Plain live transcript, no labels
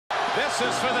This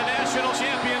is for the national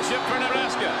championship for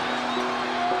Nebraska.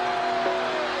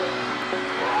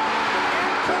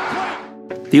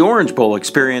 The Orange Bowl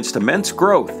experienced immense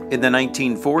growth in the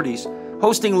 1940s,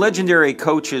 hosting legendary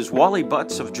coaches Wally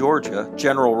Butts of Georgia,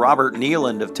 General Robert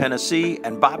Nealand of Tennessee,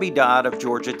 and Bobby Dodd of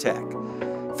Georgia Tech.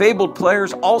 Fabled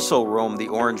players also roamed the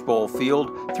Orange Bowl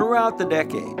field throughout the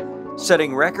decade,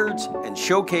 setting records and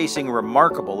showcasing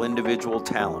remarkable individual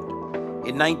talent.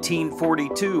 In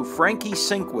 1942, Frankie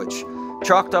Sinkwich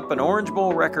chalked up an Orange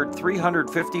Bowl record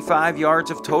 355 yards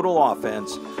of total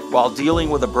offense while dealing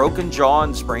with a broken jaw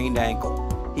and sprained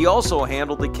ankle. He also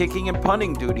handled the kicking and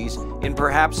punting duties in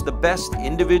perhaps the best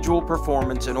individual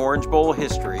performance in Orange Bowl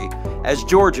history as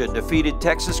Georgia defeated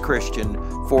Texas Christian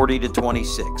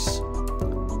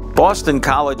 40-26. Boston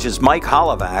College's Mike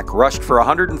Holovac rushed for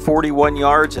 141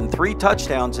 yards and 3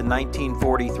 touchdowns in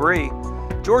 1943.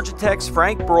 Georgia Tech's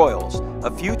Frank Broyles,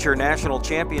 a future national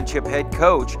championship head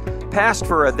coach, passed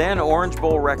for a then Orange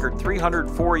Bowl record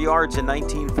 304 yards in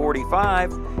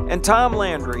 1945, and Tom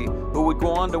Landry, who would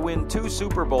go on to win 2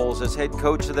 Super Bowls as head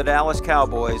coach of the Dallas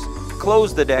Cowboys,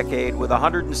 closed the decade with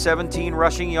 117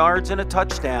 rushing yards and a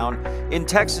touchdown in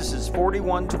Texas's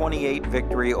 41-28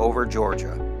 victory over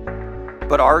Georgia.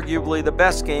 But arguably the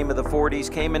best game of the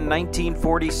 40s came in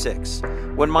 1946,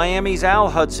 when Miami's Al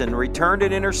Hudson returned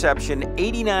an interception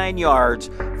 89 yards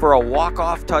for a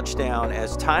walk-off touchdown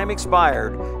as time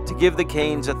expired to give the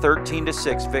Canes a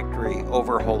 13-6 victory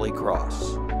over Holy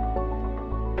Cross.